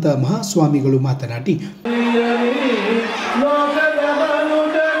ವಿಜಯ ಮಹಂತ ಮಹಾಸ್ವಾಮಿಗಳು ಮಾತನಾಡಿ,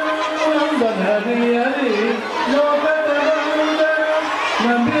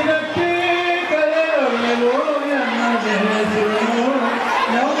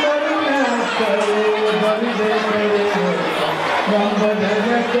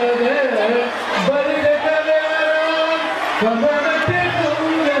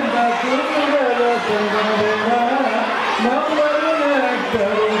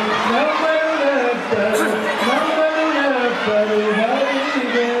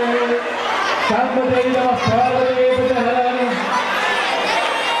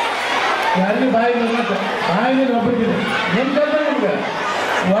 ಬಾಯಿ ಒಬ್ಬರಿಗಿದೆ ನಿಮ್ಗೆ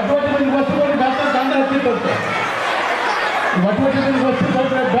ಒಟ್ಟೊಟ್ಟಿ ಮಂದಿ ವಸ್ತು ಕೊಟ್ಟು ಡಾಕ್ಟರ್ ದಂಡ ಹಚ್ಚಿತ್ತಂತೆ. ಒಟ್ಟೊಟ್ಟಿ ಮಂದಿ ವಸ್ತು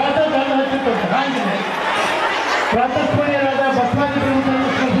ಕೊಟ್ಟರೆ ಡಾಕ್ಟರ್ ದಂಡ ಹಚ್ಚಿತ್ತಂತೆ. ಹಾಗೆ ಪ್ರಾತಸ್ಮರಣೀಯರಾದ ಬಸವಾಜಿ ಪ್ರಮುಖ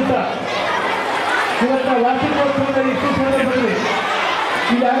ಇವತ್ತು ವಾರ್ಷಿಕೋತ್ಸವದಲ್ಲಿ ಇಷ್ಟು ಸಂದರ್ಭದಲ್ಲಿ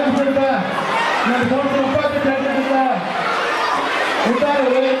ಇಲ್ಲಿ ಆಗಮಿಸಿದ ನನ್ನ ಸಂಸ್ಥೆ ಉಪಾಧ್ಯಕ್ಷರಾಗಿದ್ದ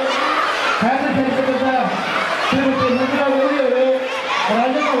ಉದ್ದಾರವರು, ಕಾರ್ಯದರ್ಶಿಯಾಗಿದ್ದ ಶ್ರೀಮತಿ ಮಂಜುಳಾ ಗೌರಿಯವರು,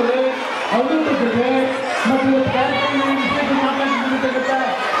 ರಾಜನವರು, ಅವಧೂತ ಜೊತೆ ಮತ್ತು ಇವತ್ತು ಕಾರ್ಯಕ್ರಮದಲ್ಲಿ ವಿಶೇಷ ಮಾತನಾಡಿರ್ತಕ್ಕಂಥ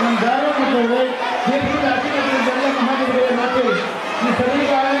ನಮ್ಮ ಧಾರವಾಡ ಮಕ್ಕಳು, ದೇಶದ ಅತಿಥಿಗಳೆಲ್ಲ ಮಹಾಜನರಿಗೆ ಮಾತೇಳಿ ಈ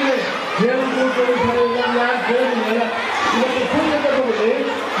ಸಭೆಗೆ ಆಗಲಿ ಹೇಳಲು ಯಾರು ಕೇಳಿಲ್ಲ. ಇವತ್ತು ಪೂರ್ಣದಲ್ಲಿ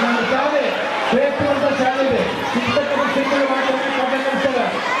ನಮ್ಮ ಶಾಲೆ ಶ್ರೇಷ್ಠವಂತ ಶಾಲೆ ಇದೆ. ಇರ್ತಕ್ಕಂಥ ಶಿಕ್ಷಣ ಮಾತನ್ನು ಪಾಠ ಕಲಿಸ್ತಾರೆ.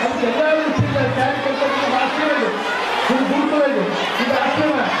 ಅದಕ್ಕೆ ಎಲ್ಲರೂ ಶಾಲೆ ಕಲಿತಕ್ಕಂಥ ಆಶ್ರಯ ಇದು, ಇದು ಗುರುಕುಲ ಇದು, ಇದು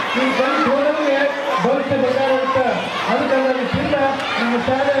ಆಶ್ರಮ. ನೀವು ಕಲಿತು ಹೋದವರಿಗೆ ಭವಿಷ್ಯ ಬೇಕಾಗುತ್ತೆ. ಅದಕ್ಕಾಗಿ ಚಿಂತ ನಮ್ಮ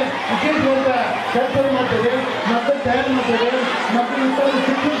ಶಾಲೆ ವಿಶೇಷವಾದ ಕೆಲಸ ಮಾಡ್ತೇವೆ, ಮಕ್ಕಳು ತಯಾರು ಮಾಡ್ತೇವೆ, ಮಕ್ಕಳು ಇತರ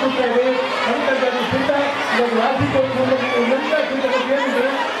ಶಿಕ್ಷಣ ಕೊಡ್ತೇವೆ. ಅದಕ್ಕಾಗಿ ಚಿಂತ ಇವಾಗ ವಾರ್ಷಿಕೋತ್ಸವದಲ್ಲಿ ಎಲ್ಲ ಚಿಂತನೆ ಏನಿದೆ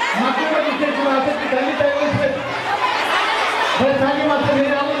ಮಕ್ಕಳ ವಿಶೇಷವಾದ ಆಸಕ್ತಿ ತಂದೆ ತಾಯಿ ವಹಿಸಬೇಕು. ಬರೀ ಸಾಗಿ ಮಾತ್ರ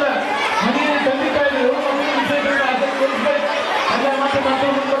ಏನಾಗುಲ್ಲ, ಮನೆಯ ತಂದೆ ತಾಯಿಗಳು ಮಕ್ಕಳ ವಿಶೇಷವಾದ ಆಸಕ್ತಿ ವಹಿಸಬೇಕು. ಎಲ್ಲ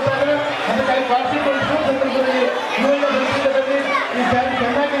ಮಕ್ಕಳು ಮುಂದುವರ್ತಾರೆ. ಅದಕ್ಕಾಗಿ ವಾರ್ಷಿಕೋತ್ಸವ ಸಂದರ್ಭದಲ್ಲಿ ಇವೆಲ್ಲ ಸಂದರ್ಭದಲ್ಲಿ ಈ ಶಾಲೆ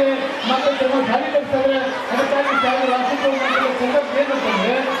ಚೆನ್ನಾಗಿದೆ, ಮಕ್ಕಳು ತಮ್ಮ ಶಾಲೆ ಕಲಿಸ್ತಾರೆ. ಅದಕ್ಕಾಗಿ ಶಾಲೆ ವಾರ್ಷಿಕೋತ್ಸವ ಸಂದರ್ಭ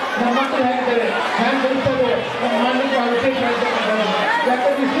ಏನಂತಂದ್ರೆ ನಮ್ಮ ಮಕ್ಕಳು ಹೇಗಿದ್ದಾರೆ, ಹ್ಯಾಂಗ್ ಕಲಿಸ್ತಾರೆ, ನಮ್ಮ ಮಾಡಲಿಕ್ಕೆ ಆ ವಿಶೇಷ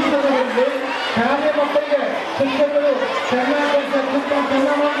ಯಾಕಂದ್ರೆ ಇಷ್ಟು ಸಂದರ್ಭದಲ್ಲಿ ಶಾಲೆ ಮಕ್ಕಳಿಗೆ ಶಿಕ್ಷಕರು ಚೆನ್ನಾಗಿ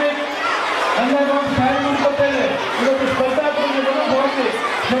ಚೆನ್ನಾಗಿ ಮಾಡಬೇಕು ಅನ್ನೋದು ಒಂದು ಶಾಲೆ ಮಾಡ್ಕೊಳ್ತೇವೆ. ಇವತ್ತು ಸ್ಪರ್ಧಾತ್ಮಕ ಹೋಗಿ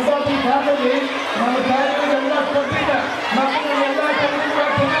ಸ್ಪರ್ಧಾತ್ಮಕ ಶಾಲೆಯಲ್ಲಿ ನಮ್ಮ ಶಾಲೆಗಳಿಗೆ ಎಲ್ಲ ಸ್ಪರ್ಧಿತ ಮಕ್ಕಳು ಎಲ್ಲ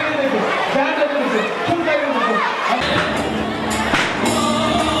ಚೆನ್ನಾಗಿರಬೇಕು, ಚೆನ್ನಾಗಿರಬೇಕು, ಸುಂದರವಾಗಿರಬೇಕು.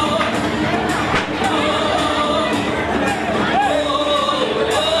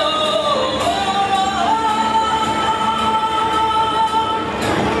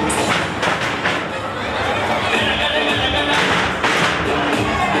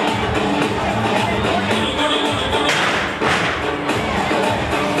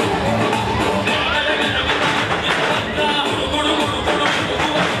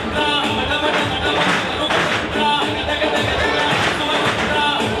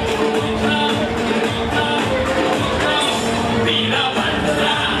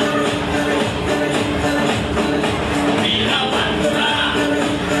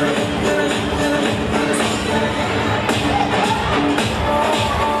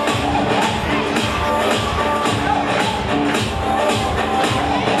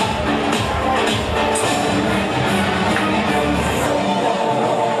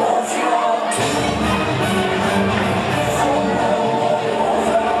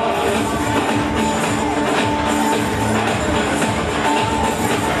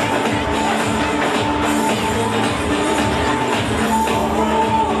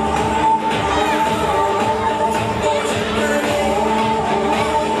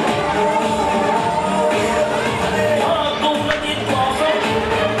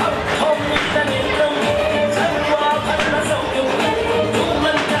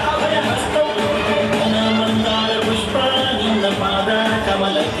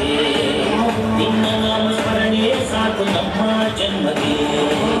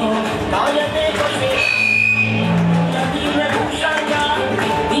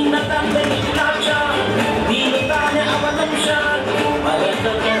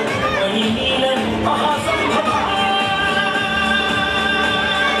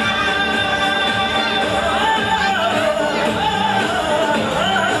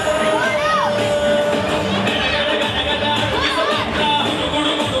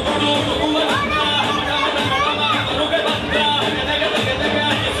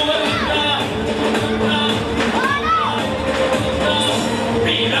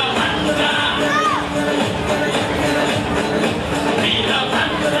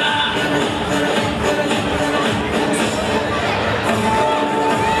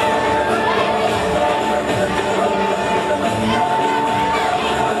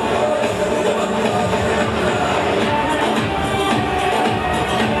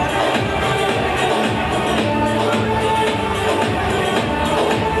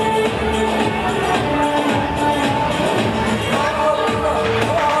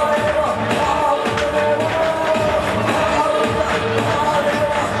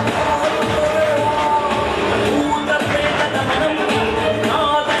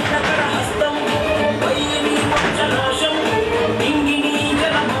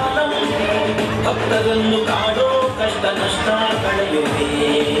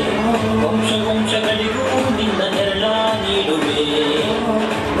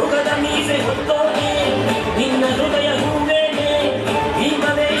 ಹೊತ್ತೋಗಿ ನಿನ್ನ ಹೃದಯ ಹೂವೇನೆ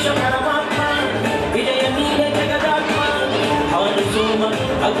ಭೀಮವೇಶ ಪರಮಾತ್ಮ ವಿಜಯ ನೀನೆ ಜಗದಾತ್ಮ ಅವನು ಸೋಮ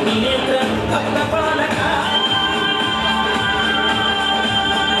ಅಗ್ನಿನೇತ್ರ ಭಕ್ತ ಪಾಲಕ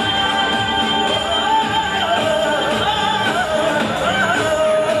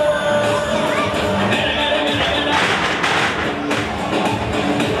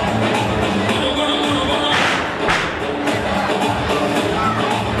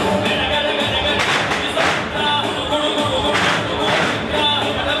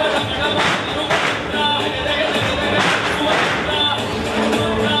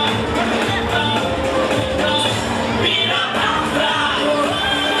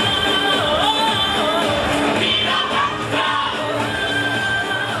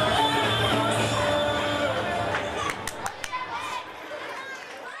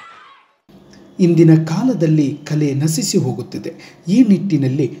ಇಂದಿನ ಕಾಲದಲ್ಲಿ ಕಲೆ ನಶಿಸಿ ಹೋಗುತ್ತಿದೆ. ಈ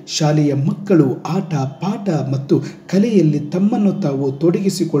ನಿಟ್ಟಿನಲ್ಲಿ ಶಾಲೆಯ ಮಕ್ಕಳು ಆಟ ಪಾಠ ಮತ್ತು ಕಲೆಯಲ್ಲಿ ತಮ್ಮನ್ನು ತಾವು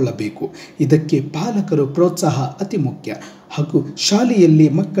ತೊಡಗಿಸಿಕೊಳ್ಳಬೇಕು. ಇದಕ್ಕೆ ಪಾಲಕರು ಪ್ರೋತ್ಸಾಹ ಅತಿ ಮುಖ್ಯ. ಹಾಗೂ ಶಾಲೆಯಲ್ಲಿ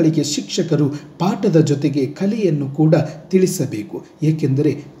ಮಕ್ಕಳಿಗೆ ಶಿಕ್ಷಕರು ಪಾಠದ ಜೊತೆಗೆ ಕಲೆಯನ್ನು ಕೂಡ ತಿಳಿಸಬೇಕು.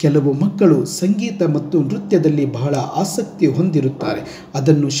 ಏಕೆಂದರೆ ಕೆಲವು ಮಕ್ಕಳು ಸಂಗೀತ ಮತ್ತು ನೃತ್ಯದಲ್ಲಿ ಬಹಳ ಆಸಕ್ತಿ ಹೊಂದಿರುತ್ತಾರೆ.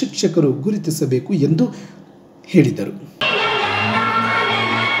 ಅದನ್ನು ಶಿಕ್ಷಕರು ಗುರುತಿಸಬೇಕು ಎಂದು ಹೇಳಿದರು.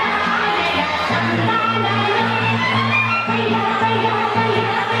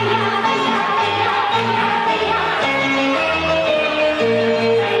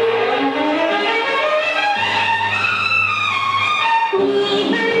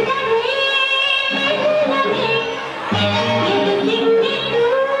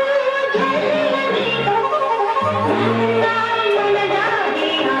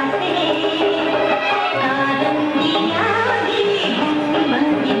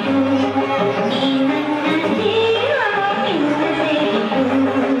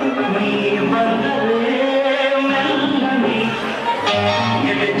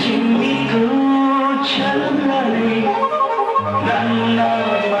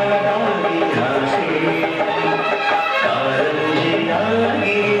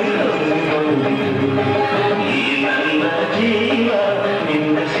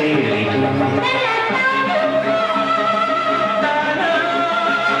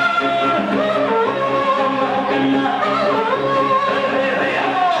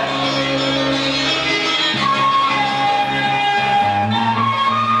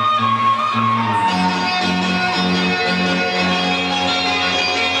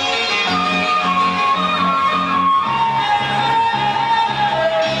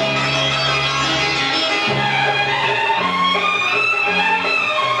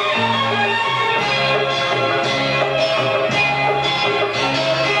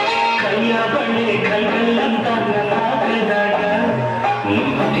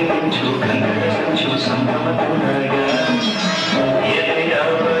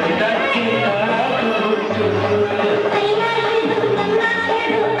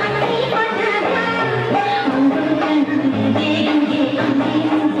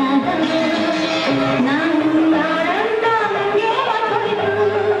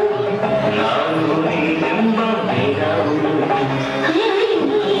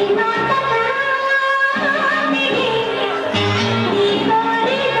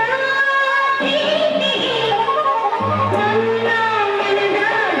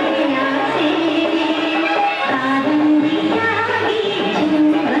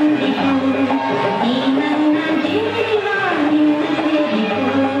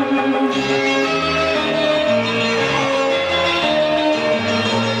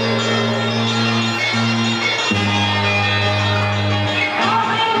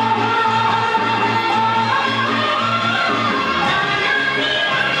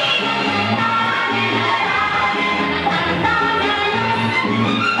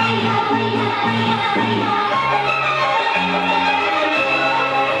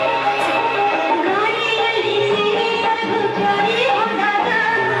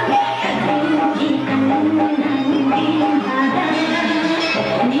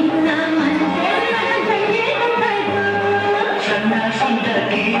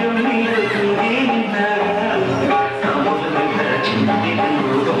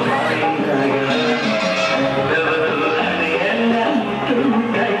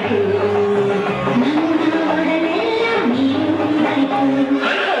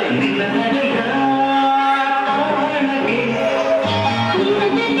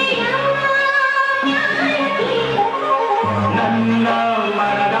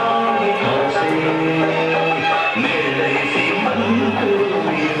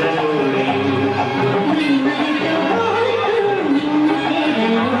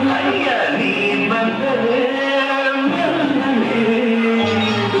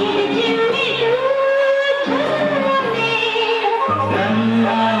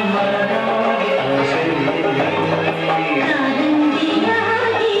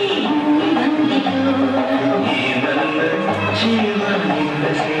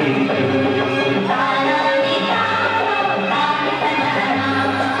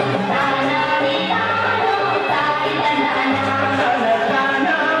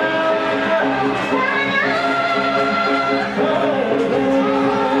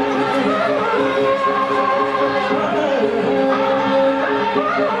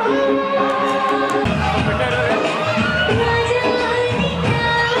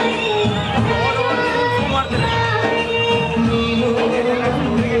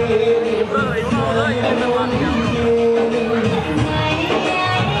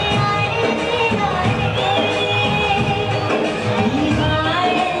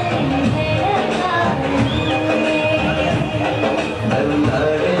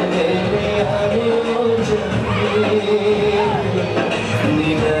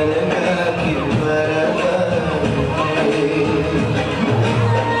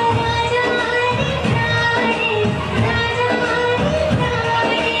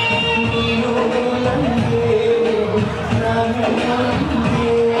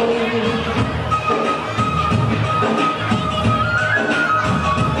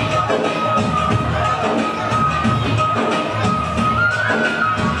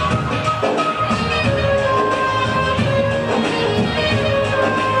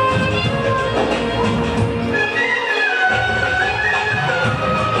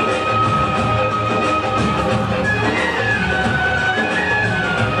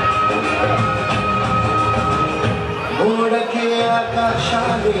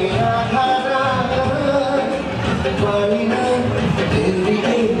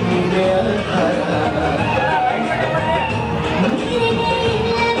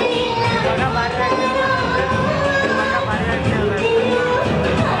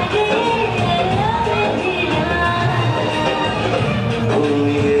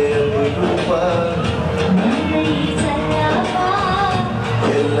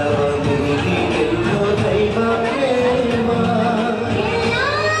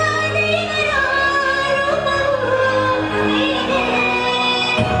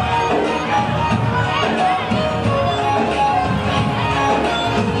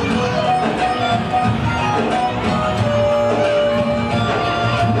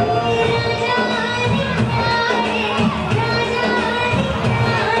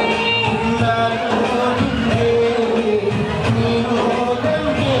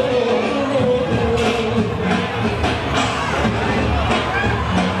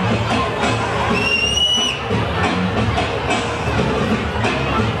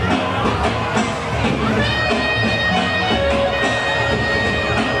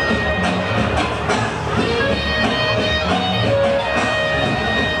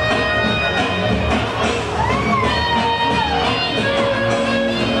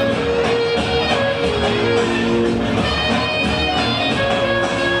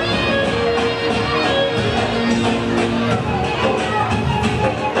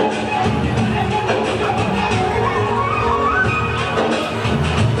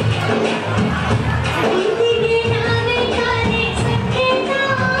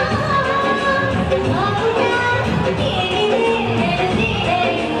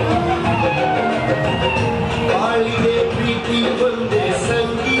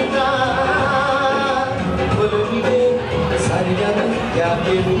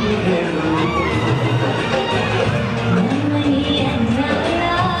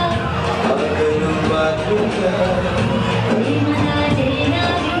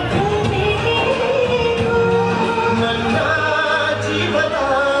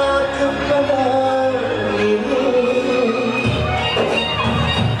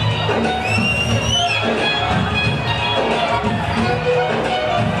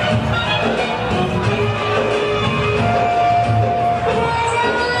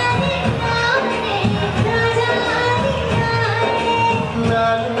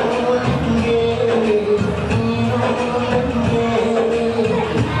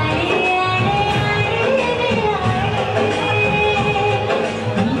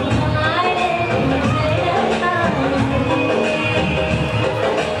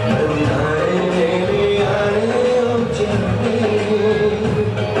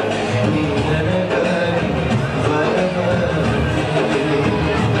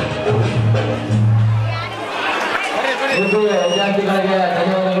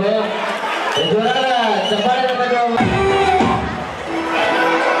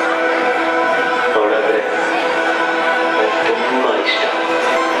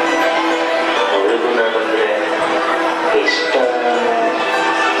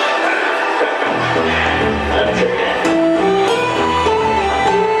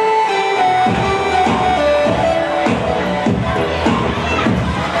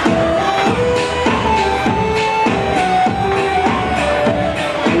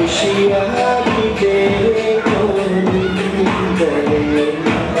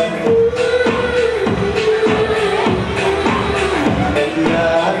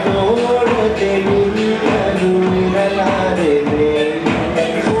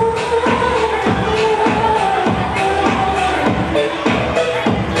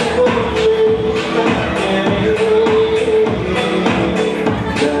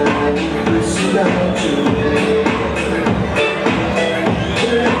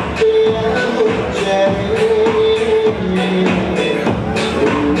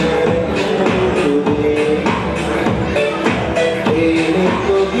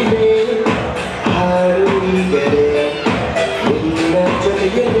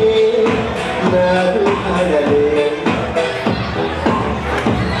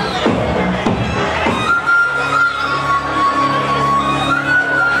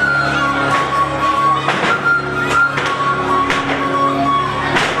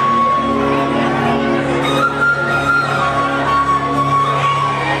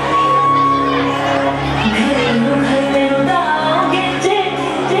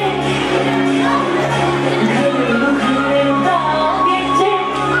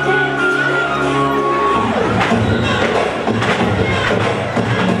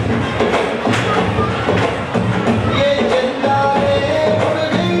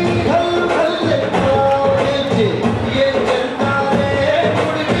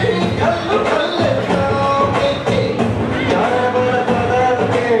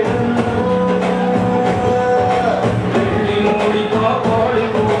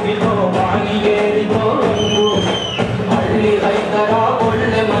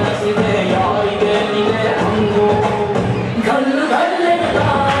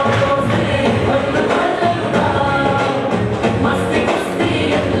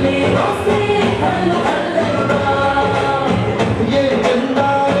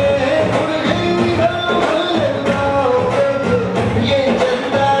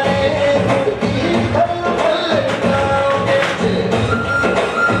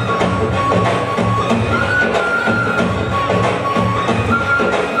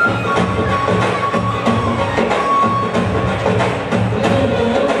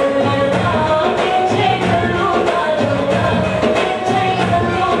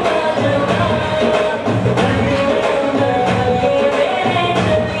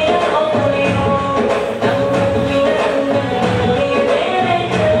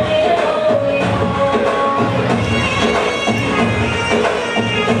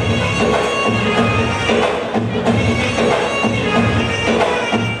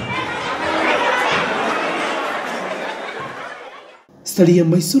 ಸ್ಥಳೀಯ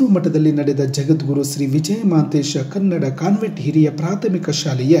ಮೈಸೂರು ಮಠದಲ್ಲಿ ನಡೆದ ಜಗದ್ಗುರು ಶ್ರೀ ವಿಜಯ ಮಹಾಂತೇಶ ಕನ್ನಡ ಕಾನ್ವೆಂಟ್ ಹಿರಿಯ ಪ್ರಾಥಮಿಕ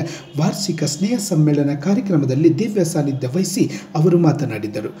ಶಾಲೆಯ ವಾರ್ಷಿಕ ಸ್ನೇಹ ಸಮ್ಮೇಳನ ಕಾರ್ಯಕ್ರಮದಲ್ಲಿ ದಿವ್ಯ ಸಾನ್ನಿಧ್ಯ ವಹಿಸಿ ಅವರು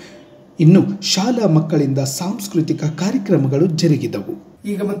ಮಾತನಾಡಿದರು. ಇನ್ನು ಶಾಲಾ ಮಕ್ಕಳಿಂದ ಸಾಂಸ್ಕೃತಿಕ ಕಾರ್ಯಕ್ರಮಗಳು ಜರುಗಿದವು.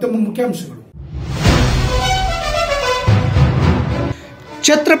 ಈಗ ಮತ್ತೊಮ್ಮೆ ಮುಖ್ಯಾಂಶಗಳು.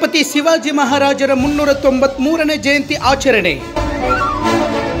 ಛತ್ರಪತಿ ಶಿವಾಜಿ ಮಹಾರಾಜರ 393ನೇ ಜಯಂತಿ ಆಚರಣೆ.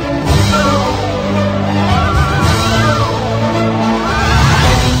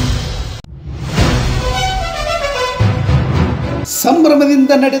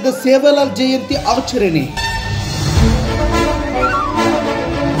 ಸಂಭ್ರಮದಿಂದ ನಡೆದ ಸೇವಾಲಾಲ್ ಜಯಂತಿ ಆಚರಣೆ.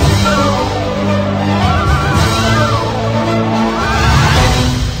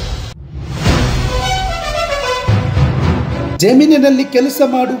 ಜಮೀನಿನಲ್ಲಿ ಕೆಲಸ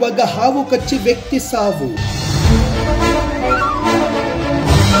ಮಾಡುವಾಗ ಹಾವು ಕಚ್ಚಿ ವ್ಯಕ್ತಿ ಸಾವು.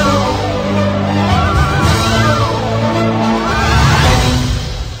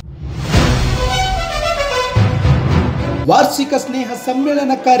 ವಾರ್ಷಿಕ ಸ್ನೇಹ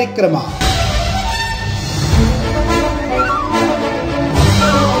ಸಮ್ಮೇಳನ ಕಾರ್ಯಕ್ರಮ.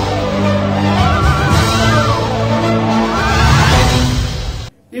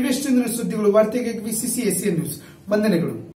 ಇವೆಷ್ಟಿಂದಿನ ಸುದ್ದಿಗಳು. ವಾರ್ತೆಗೆ ವೀಕ್ಷಿಸಿ Acn ನ್ಯೂಸ್. ವಂದನೆಗಳು.